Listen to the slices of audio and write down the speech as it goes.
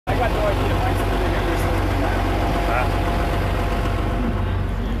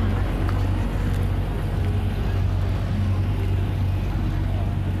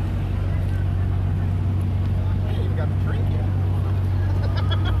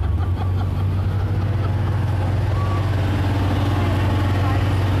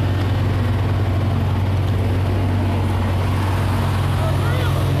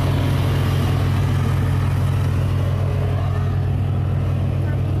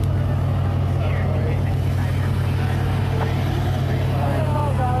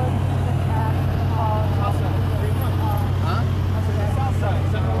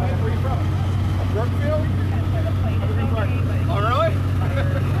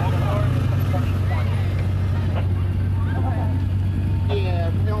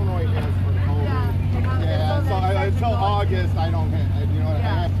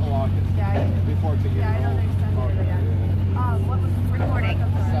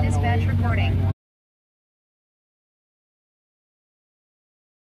recording.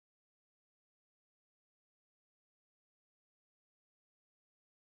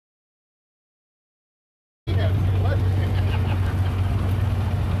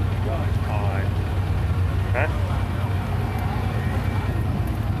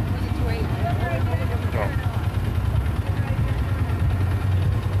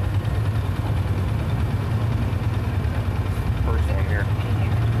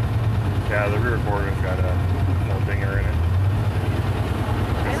 Yeah, the rear quarter's got a little dinger in it.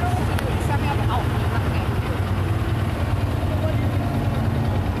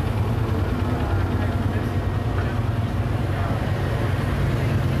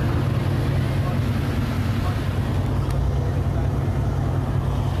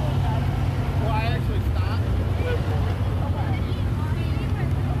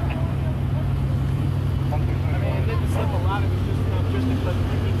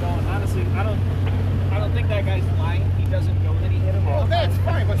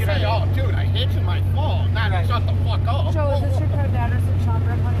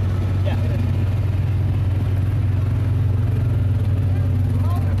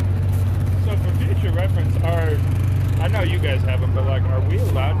 I know you guys have them, but like, are we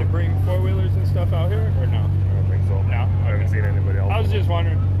allowed to bring four-wheelers and stuff out here, or no? I don't think so. No? I haven't seen anybody else. I was just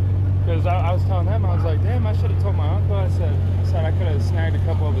wondering, because I was telling them, I was like, damn, I should have told my uncle. I said I could have snagged a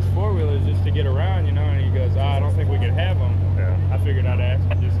couple of his four-wheelers just to get around, you know, and he goes, I don't think we could have them. Yeah. I figured I'd ask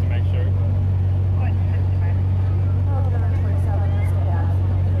just to make sure.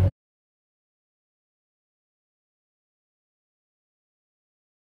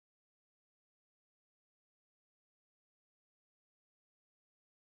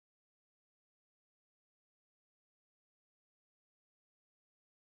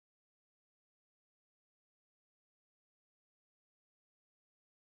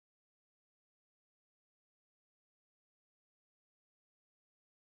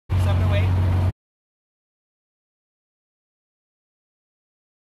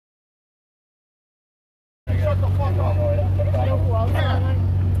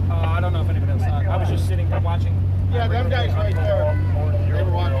 I don't know if anybody else saw it. I was just sitting there watching. Yeah, them guys right there. They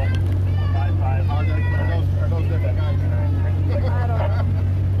were watching. Are those different guys? I don't know.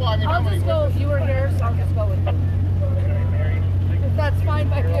 Well, I mean, I'll just go if you were here, so I'll just go with you. If that's fine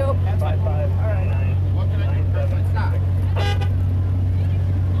by you. That's fine. All right. What can I do, Chris? It's not.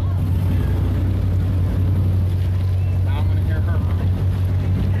 Now I'm going to hear her.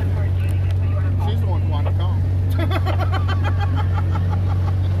 She's the one who wanted to come.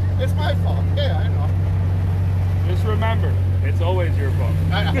 It's my fault. Yeah, I know. Just remember, it's always your fault.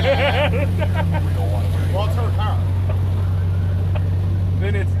 Well, it's her car.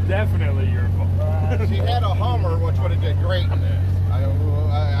 Then it's definitely your fault. She had a Hummer, which would have did great in this.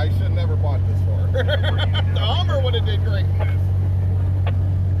 I should have never bought this for her. The Hummer would have did great in this.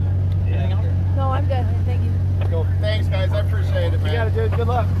 Anything else? No, I'm good. Thank you. Cool. Thanks, guys. I appreciate it, man. You got it, dude. Good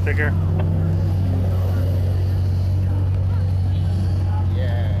luck. Take care.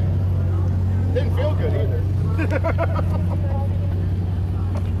 Yeah. Didn't feel good either.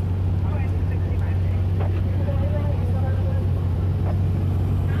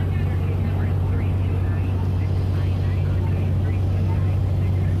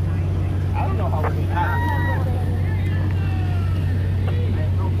 I don't know how we're doing that. I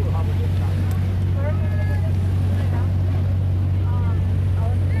have no clue how we're doing that.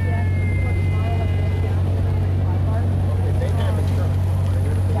 They have insurance.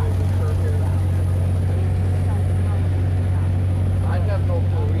 I have no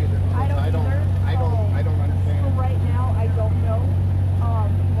clue either. I don't understand. So right now, I don't know.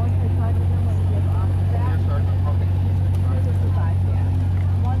 Once I talk to him, when he gets off of that, You're starting to okay.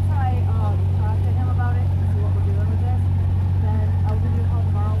 once I talk to him about it and see what we're doing with this, then I'll give you a call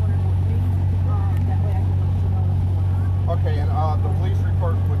tomorrow when I'm working. That way I can let you know what's going on. Okay, and the police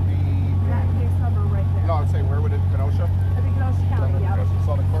report would be. That case number right there. No, I'd say where would it? Kenosha? I think Kenosha County, yeah.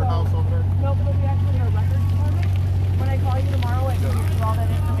 So the courthouse over there. Nope, it'll be actually in our records department. When I call you tomorrow, I can give you all that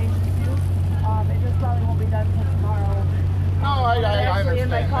information to you. It just probably won't be done until tomorrow. No, I actually understand. in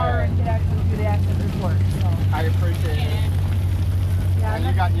my car and can actually do the accident report. So. I appreciate it. Yeah, And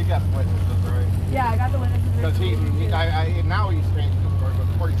you got witnesses, right? yeah, I got the witnesses. Because now he's changed his story, but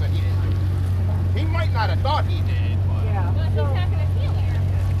before he said he didn't do it. He might not have thought he did, but Yeah. Well, he's not going to feel it.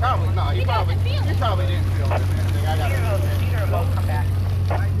 probably no. He probably didn't feel it. I got Either of those come back.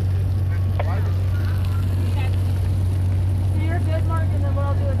 So you're good, Mark, and then what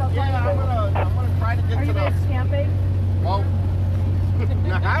I'll do is I'll call Yeah, you. I'm gonna try to get Are to you guys the. camping? Well,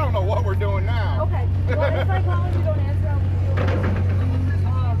 I don't know what we're doing now. Okay. Well, if I call and you don't answer, I'll give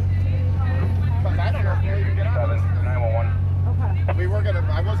you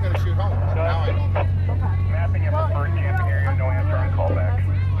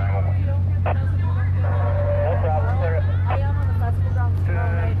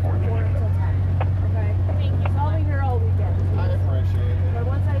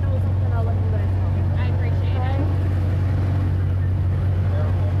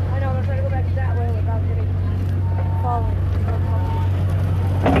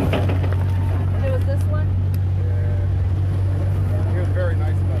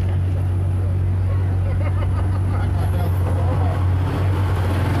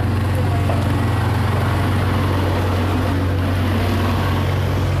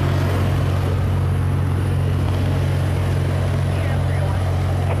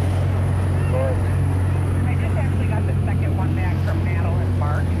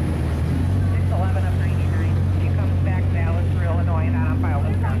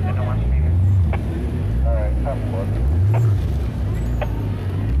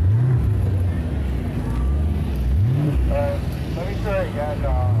sure you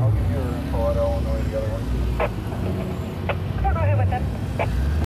got